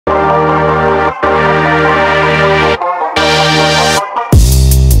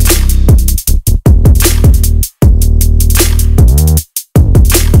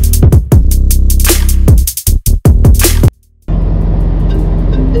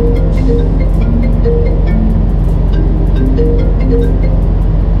हाँ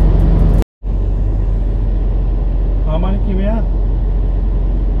मन किवें आ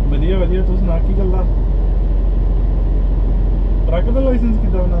वधिया वधिया तू सुना की गल्ला ट्रक का लाइसेंस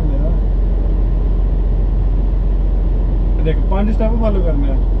किद्दां बनांदे आ देख 5 स्टैप फॉलो करने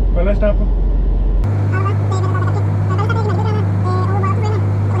आ पहला स्टैप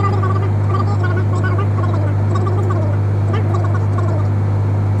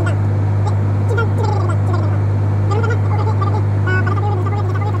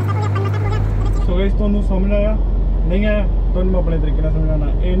ਤੁਹਾਨੂੰ समझ आया नहीं आया ਤੁਹਾਨੂੰ मैं अपने तरीके ਨਾਲ समझाना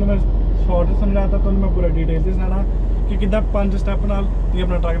ਇਹਨੂੰ मैं शॉर्ट समझाता ਤੁਹਾਨੂੰ मैं पूरा डिटेल से सुनाना कि किद्दां 5 स्टैप नाल ਤੁਸੀਂ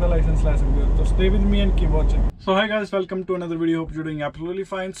अपना ट्रक ਦਾ ਲਾਇਸੈਂਸ ਲੈ ਸਕਦੇ ਹੋ तो stay with me and keep watching so hi guys welcome to another video hope you're doing absolutely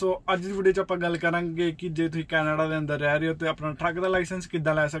fine so ਅੱਜ ਦੀ ਵੀਡੀਓ 'ਚ ਆਪਾਂ ਗੱਲ ਕਰਾਂਗੇ ਕਿ ਜੇ ਤੁਸੀਂ ਕੈਨੇਡਾ ਦੇ ਅੰਦਰ ਰਹਿ ਰਹੇ ਹੋ ਤੇ ਆਪਣਾ ਟਰੱਕ ਦਾ ਲਾਇਸੈਂਸ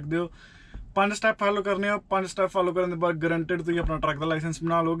ਕਿੱਦਾਂ ਲੈ ਸਕਦੇ ਹੋ 5 स्टैप फॉलो करने हो 5 स्टैप फॉलो करने के बाद गारंटेड ਤੁਸੀਂ अपना ट्रक ਦਾ ਲਾਇਸੈਂਸ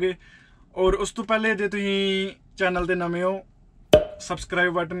ਬਣਾ ਲੋਗੇ और उस तो पहले जे ਤੁਸੀਂ चैनल ਤੇ ਨਵੇਂ ਹੋ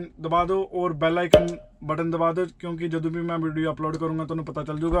सबसक्राइब बटन दबा दो और बैल आइकन बटन दबा दो क्योंकि जो भी मैं वीडियो अपलोड करूँगा तो पता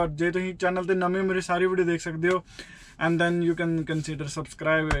चल जाऊगा जे तुम चैनल पर नवे मेरी सारी वीडियो देख सकते हो and then you can consider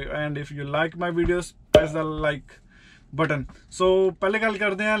subscribe and if you like my videos press the like button so पहले गल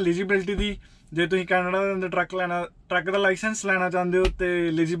करते हैं एलिजिबिलिटी की जे तुम कैनेडा के अंदर ट्रक का लाइसेंस लेना चाहते हो तो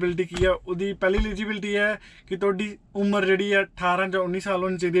एलिजिबिलिटी की है उसकी पहली एलिजिबिलिटी है कि तुहाडी उम्र जी है 18 ਜਾਂ 19 साल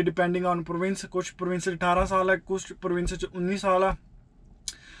होनी चाहिए डिपेंडिंग ऑन प्रोविंस कुछ प्रोविंस 18 साल है कुछ प्रोविंस 19 साल है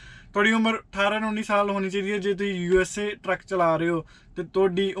थोड़ी उम्र 18 ਤੋਂ 19 साल होनी चाहिए जे तुम USA ट्रक चला रहे हो तो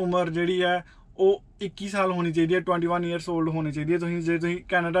थोड़ी उम्र जी है वो 21 साल होनी चाहिए 21 ईयर्स ओल्ड होनी चाहिए तुम जे तुम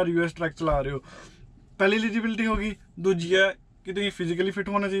कैनेडा US ट्रक चला रहे हो पहली एलिजिबिलिटी होगी दूजी है कि तुम फिजिकली फिट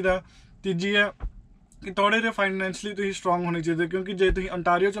होना चाहिए तीजी है कि थोड़े जे फाइनैंशली तुम स्ट्रोंग होने चाहिए क्योंकि जे तुम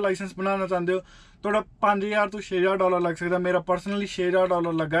अंटारियो च लाइसेंस बनाना चाहते हो थोड़ा $5,000 to $6,000 लग सकता मेरा पर्सनली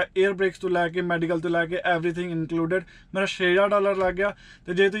 $6,000 लगा एयर ब्रेक्स तो लैके मैडिकल तो लैके एवरीथिंग इंक्लूडेड मेरा $6,000 लग गया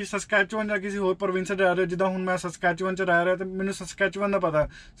तो जे तुम सस्कैचुअन या किसी होर प्रोविंस रह रहे हो जिदा हुण मैं सस्कैचुअन च रह रहा तो मैंने सस्कैचुअन का पता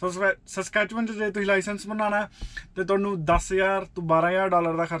सस्कैचुअन जे तुम लाइसेंस बनाना तो तुहानूं $10,000 to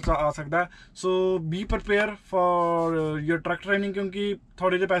 $12,000 का खर्चा आ सकता है सो be prepare for your truck training क्योंकि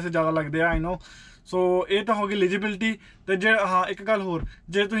थोड़े जे पैसे ज़्यादा लगते हैं आई नो सो ये तो होगी एलिजिबिलिटी तो जे हाँ एक गल होर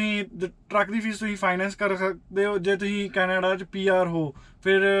जे तुम ट्रक की फीस तुम फाइनैंस कर सकते हो जे तुम कैनेडा च PR हो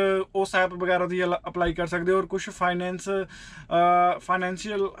फिर उस ऐप वगैरह तुम अप्लाई कर सकते हो और कुछ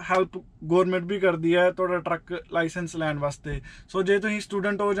फाइनैंशियल हैल्प गौरमेंट भी करती है थोड़ा ट्रक लाइसेंस लैन वास्ते सो जे तुम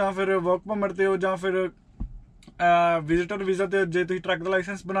स्टूडेंट हो या फिर वर्क परमिट ते हो या फिर विजिटर वीज़ा ते जे तुम ट्रक का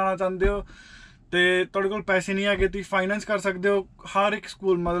लाइसेंस बनाना चाहते हो तो तुहाडे कोल पैसे नहीं है तुम फाइनैंस कर सकते हो हर एक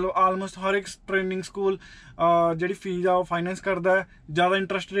स्कूल मतलब आलमोस्ट हर एक ट्रेनिंग स्कूल जी फीस आ फाइनैंस करता है ज़्यादा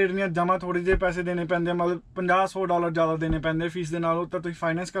इंटरस्ट रेट नहीं है जमा थोड़े जे पैसे देने पैंदे मतलब $50-100 ज़्यादा देने पैंदे फीस के नालों तो तुम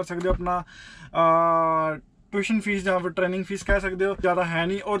फाइनैंस कर सकते हो अपना ट्यूशन फीस या फिर ट्रेनिंग फीस कह सकते हो ज़्यादा है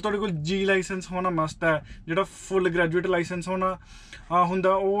नहीं और तुहाडे कोल G लाइसेंस होना मस्ट है जो फुल ग्रैजुएट लाइसेंस होना हुंदा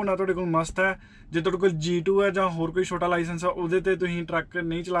वो होना तुहाडे कोल मस्ट है जे तुहाडे कोल G2 है या होर कोई छोटा लाइसेंस है उहदे ते तुसीं ट्रक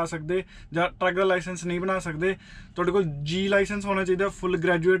नहीं चला सकते या ट्रक का लाइसेंस नहीं बना सकते तुहाडे कोल G लाइसेंस होना चाहिए फुल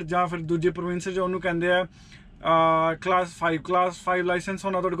ग्रैजुएट या फिर दूजे प्रोविंस जो उन्होंने कहते हैं क्लास 5 लाइसेंस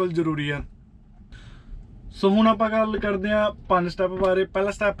होना तुहाडे कोल जरूरी है सो हुण आपां गल करदे हां 5 स्टैप बारे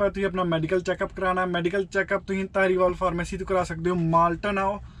पहला स्टैप है तुसीं अपना मैडिकल चैकअप कराना मैडिकल चैकअप तुसीं धारीवाल फार्मेसी तो करा सकते हो माल्टन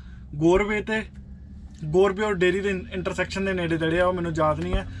आओ गोरवे और डेयरी के इंटरसैक्शन के नेड़े तेड़े आओ मैनूं याद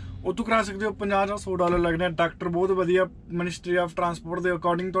नहीं है उतों करा सकते हो $50 ਜਾਂ $100 लगने डॉक्टर बहुत वधिया मिनिस्ट्री ऑफ ट्रांसपोर्ट के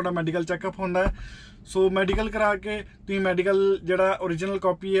अकॉर्डिंग तुहाडा मैडिकल चैकअप होंदा है सो मैडिकल करा के तुसीं मैडिकल जिहड़ा ओरिजिनल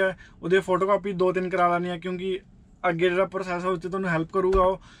कॉपी है उहदी फोटोकॉपी 2-3 करा लैनी है क्योंकि अगे जिहड़ा प्रोसैस है उस तुहानूं हैल्प करूगा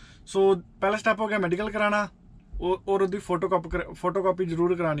सो पहला स्टैप हो गया मैडिकल कराना और उसकी फोटोकॉपी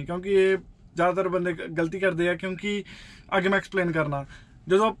जरूर करानी क्योंकि ये ज़्यादातर बंदे गलती करते हैं क्योंकि आगे मैं एक्सप्लेन करना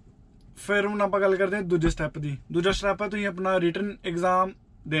जो फिर हम आप गल करते हैं दूजे स्टैप की दूजा स्टैप है तुसीं अपना रिटन एग्जाम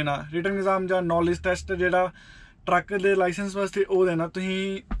देना रिटन एग्जाम या नॉलेज टैसट जो ट्रक के लाइसेंस वास्ते वो देना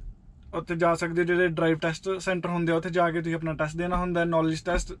तुसीं उत्थे जा सकते जो ड्राइव टैसट सेंटर होंगे उत्थे जाके तुसीं अपना टैसट देना होंदा नॉलेज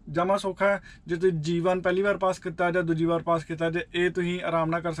टैसट जमा सौखा है जो तुसीं G1 पहली बार पास किया या दूजी बार पास किया जे ये तुसीं आराम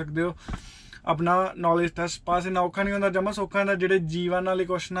नाल कर सकते हो अपना नॉलेज टैसट पास इन्ना औखा नहीं होंदा जमा सौखा होंदा जिहड़े G1 वाले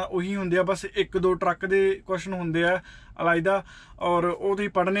क्वेश्चन आ उही हुंदे आ बस 1-2 ट्रक के क्वेश्चन होंदे आ अलहदा और वो तुसीं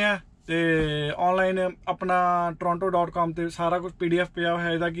पढ़ने आ तो ऑनलाइन अपना toronto.com ते सारा कुछ PDF पिया होया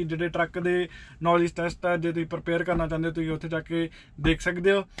है कि जिहड़े ट्रक के नॉलेज टैसट है जो तुसीं प्रिपेयर करना चाहते हो तुसीं उत्थे जाके देख सकते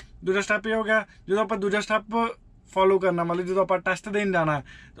हो दूजा स्टैप ये हो गया जो आप दूजा स्टैप फॉलो करना मतलब जो आप टैसट देन जाना है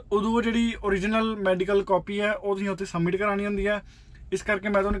तो उदों जी ओरिजिनल मैडिकल कॉपी है वो तुसीं उत्थे सबमिट करानी होंदी है इस करके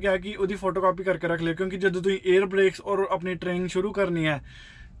मैं तुहानूं कहा कि उसकी फोटोकॉपी करके रख लियो क्योंकि जो तुसीं एयर ब्रेक्स और अपनी ट्रेनिंग शुरू करनी है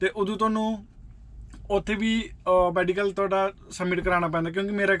तो उदों तुहानूं उत्थे भी मैडिकल तुहाडा सबमिट कराना पैंदा,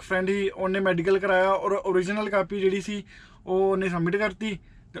 क्योंकि मेरा एक फ्रेंड ही उन्हें मैडिकल कराया और ओरिजिनल कापी जिहड़ी सी उन्हें सबमिट करती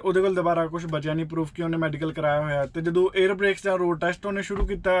तो उहदे कोल दोबारा कुछ बचिया नहीं प्रूफ कि उन्हें मैडिकल कराया होया। तो जो एयर ब्रेक्स या रोड टैसट उन्हें शुरू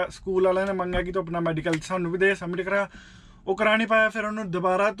किया, स्कूल वाले ने मंगया कि तू अपना मैडिकल सानू भी दे सबमिट करा, वो करा नहीं पाया, फिर उन्होंने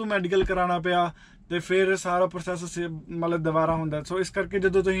दोबारा तू मैडिकल कराना पिया तो फिर सारा प्रोसैस मतलब दोबारा होंदा। सो इस करके जो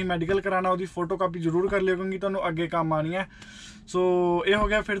तुसीं मैडिकल कराना उसकी फोटो कापी जरूर कर लियो, क्योंकि तुहानूं अगे काम आनी है। सो ये हो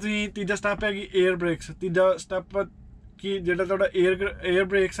गया। फिर तुसीं तीजा स्टैप है कि एयर ब्रेक्स। तीजा स्टैप कि जिहड़ा तुहाडा एयर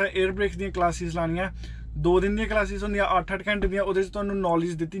ब्रेक्स है, एयर ब्रेक्स दी क्लासिस लानियां 2 दिन दी क्लासिस होंदियां 8-8 घंटे दियां। उहदे च तुहानूं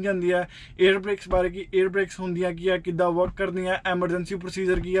नॉलेज दित्ती जांदी है एयर ब्रेक्स बारे कि एयर ब्रेक्स होंदियां की है, किद्दां वर्क करदियां, एमरजेंसी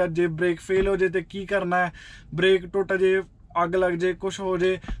प्रोसीजर की है, जे ब्रेक फेल हो जाए तो की करना है, ब्रेक टुट जे, अग लग जाए, कुछ हो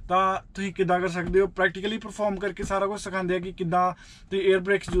जाए तो तुसीं किद्दां कर सकते हो। प्रैक्टिकली परफॉर्म करके सारा कुछ सिखाते हैं कि किद्दां तुसीं एयर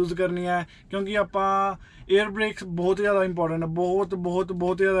ब्रेक्स यूज़ करनी है, क्योंकि आपां एयर ब्रेक्स बहुत ज़्यादा इंपॉर्टेंट है,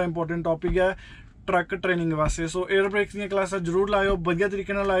 बहुत ज़्यादा इंपॉर्टेंट टॉपिक है ट्रक ट्रेनिंग वास्ते। सो एयर ब्रेक्स दी क्लासां जरूर लाओ, वधिया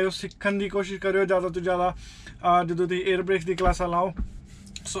तरीके नाल लाओ, सीखण दी कोशिश करो ज़्यादा तो ज़्यादा जो तुसीं एयर ब्रेक्स दी क्लासां लाओ।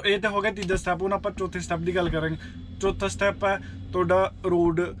 सो ये तो हो गया तीजा स्टैप। हुण आपां चौथे स्टैप की गल करेंगे। चौथा स्टैप है तुहाडा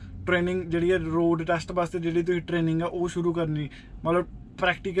रोड ट्रेनिंग, जिहड़ी है रोड टैसट वास्ते जिहड़ी तुसीं ट्रेनिंग है वो शुरू करनी, मतलब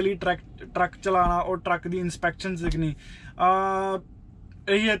प्रैक्टिकली ट्रक चलाना और ट्रक की इंस्पैक्शन सीखनी।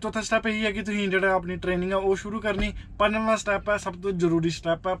 यही है चौथा स्टैप, यही है कि तुसीं जिहड़ा अपनी ट्रेनिंग है वो शुरू करनी। 5वां स्टैप है सब तो जरूरी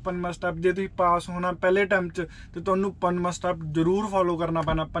स्टैप है। 5वां स्टैप जे तुसीं पास होना पहले अटैम्प्ट च तो तुहानूं 5वां स्टैप जरूर फॉलो करना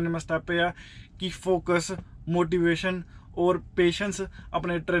पैना। 5वां स्टैप यह है कि फोकस, मोटिवेशन और पेशेंस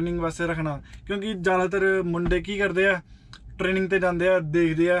अपने ट्रेनिंग वास्ते रखना, क्योंकि ज़्यादातर मुंडे की करते हैं ट्रेनिंग ते जाते हैं,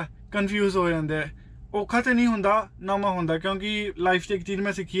 देखते हैं, कन्फ्यूज हो जाते हैं। औखा तो नहीं होंदा, नवां होंदा, क्योंकि लाइफ च एक चीज़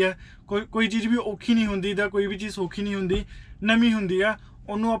मैं सीखी है, कोई चीज़ भी औखी नहीं होंदी, कोई भी चीज़ सौखी नहीं होंदी, नवीं होंदी है,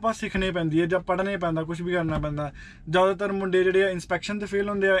 उन्होंने आप सीखने पैंदी है, जब पढ़ने पैंदा, कुछ भी करना पैंदा। ज़्यादातर मुंडे जिहड़े इंस्पैक्शन ते फेल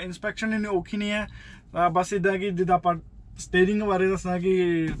होंदे आ, इंस्पैक्शन इन्नी औखी नहीं है, बस इदा कि जिद्दां आपां स्टेयरिंग बारे दसना कि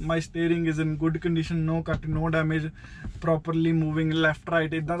माई steering is in good condition, no cut, no damage, properly moving left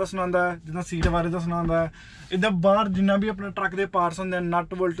right, इदा दसना होंदा है। जिद्दां सीट बारे दसना होंदा है। इदा बाहर जिन्ना भी अपने ट्रक के पार्ट्स होंदे,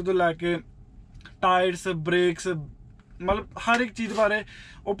 नट बोल्ट तो लैके टायर्स, ब्रेक्स, मतलब हर एक चीज़ बारे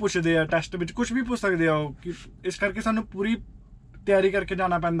वो पुछदे आ, टैसट विच कुछ भी पुछ सकदे आ कि, इस करके सानूं पूरी तैयारी करके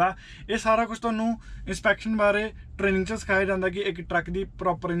जाना पैंदा। ये सारा कुछ तुहानूं इंस्पैक्शन बारे ट्रेनिंग च सिखाया जाता कि एक ट्रक की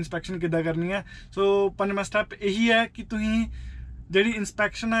प्रॉपर इंस्पैक्शन किद्दां करनी है। सो 5वां स्टैप यही है कि तुसीं जिहड़ी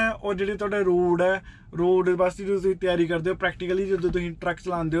इंस्पैक्शन है और जिहड़ी तुहाडा रोड है, रोड वास्ते जो तुसीं तैयारी करदे हो, प्रैक्टिकली जो तुसीं ट्रक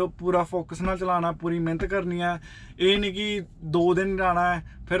चलाते हो पूरा फोकस नाल चलाना, पूरी मेहनत करनी है। ये नहीं कि 2 दिन जाना है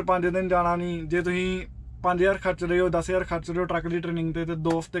फिर 5 दिन जाना नहीं। जे तुसीं 5000 खर्च रहे हो, 10,000 खर्च रहे हो ट्रक की ट्रेनिंग ते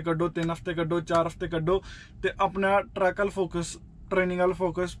 2 हफ्ते कड्ढो, 3 हफ्ते कड्ढो, 4 हफ्ते कड्ढो, तो अपना ट्रक वाल फोकस, ट्रेनिंग वाल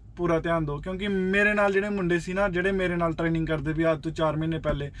फोकस पूरा ध्यान दो। क्योंकि मेरे नाल जिहड़े मुंडे सी ना, जिहड़े मेरे नाल ट्रेनिंग करते भी आज तो 4 महीने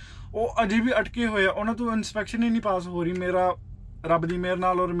पहले, वो अजे भी अटके हुए, उन्होंने तो इंस्पैक्शन ही नहीं पास हो रही। मेरा रब दी मेहर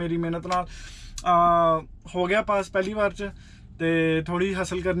नाल और मेरी मेहनत नाल हो गया पास पहली बार च। ते थोड़ी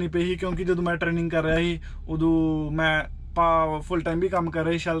हासिल करनी पई ही, क्योंकि जो मैं ट्रेनिंग कर रहा ही उदों मैं फुल टाइम भी काम कर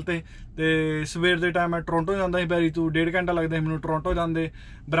रहा शैल ते सवेर के टाइम मैं टोरंटो जाता ही, बैरी तो 1.5 घंटा लगता है मैनूं टोरंटो जाते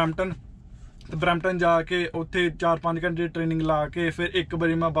ब्रैम्पटन, तो ब्रैम्पटन जाके उत्थे 4-5 घंटे ट्रेनिंग ला के फिर 1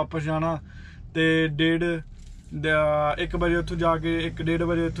 बजे मैं वापस जाना, तो 1 बजे उत्थों जाके 1-1.5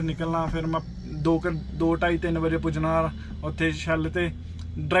 बजे उत्थों निकलना, फिर मैं 2-2:30-3 बजे पुजना उत्थे शैल ते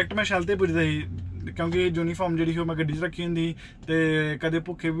डायरैक्ट मैं शैल ते पुजदा ही, क्योंकि यूनीफॉर्म जी मैं गड्डी च रखी होंदी तो कदे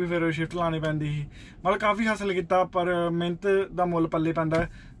भुखे भी फिर शिफ्ट लानी पैंदी ही। मतलब काफ़ी हासिल किया, पर मेहनत का मुल पल्ले पैंदा।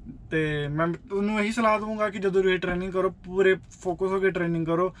 तो मैं तुहानूं यही सलाह दूँगा कि जो तुसीं ट्रेनिंग करो पूरे फोकस होकर ट्रेनिंग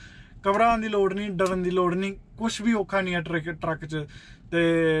करो, घबराने की लोड़ नहीं, डरन की लोड़ नहीं, कुछ भी औखा नहीं है ट्रक च।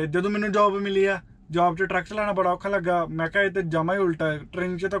 तो जो मैनूं जॉब मिली है, जॉब च ट्रक चलाना बड़ा औखा लगा, मैं कहा ये तो जमा ही उल्टा है,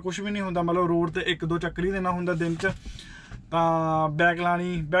 ट्रेनिंग च तो कुछ भी नहीं होंदा, मतलब रोड तो 1-2 चक्कर ही देना होंदा दिन च। तो बैक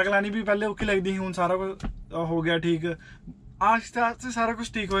लानी भी पहले औखी लगती, हुण सारा कुछ हो गया ठीक, आस्ते आस्ते सारा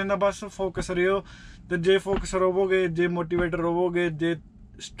कुछ ठीक हो जाता, बस फोकस रहो। तो जे फोकस रहोगे, जे मोटिवेट रहोगे, जे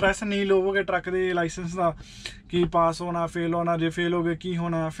स्ट्रैस नहीं लवोगे ट्रक के लाइसेंस का कि पास होना, फेल होना, जे फेल हो गए की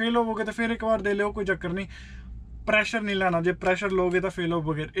होना, फेल होवोगे तो फिर एक बार दे लो, कोई चक्कर नहीं, प्रैशर नहीं लेना। जे प्रैशर लोगे तो फेल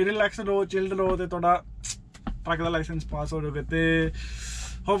होवोगे, रिलैक्स रहो, चिल्ड रहो, तो तुहाडा ट्रक का लाइसेंस पास हो जाओगे। तो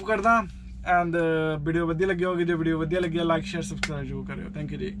होप करदा एंड वीडियो वधिया लगी होगी, जो वीडियो वधिया लगी लाइक शेयर सब्सक्राइब जरूर करियो।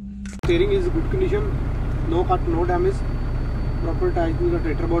 Thank you ji. Steering is good condition, no cut, no damage, proper tight to the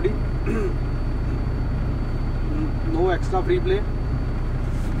traitor body, no extra free play,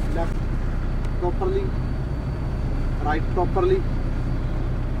 left properly, right properly,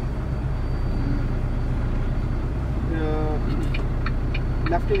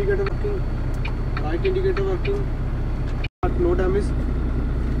 left indicator working, right indicator working, no damage,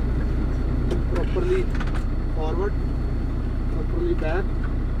 properly forward, properly back,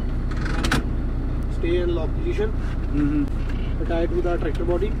 and stay in lock position. Tie it with the tractor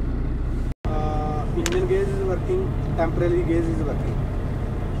body. Engine gauge is working, temporary gauge is working,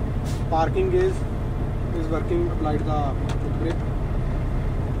 parking gauge is working, applied the foot brake,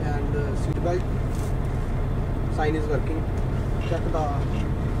 and seat belt sign is working. Check the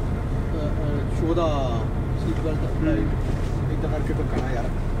show the seat belt applied. इतना करके तो करना यार.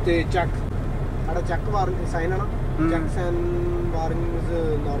 ते check अड़ा check warning sign है ना. Checks and warning is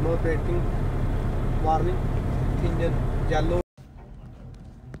normal braking warning. Engine yellow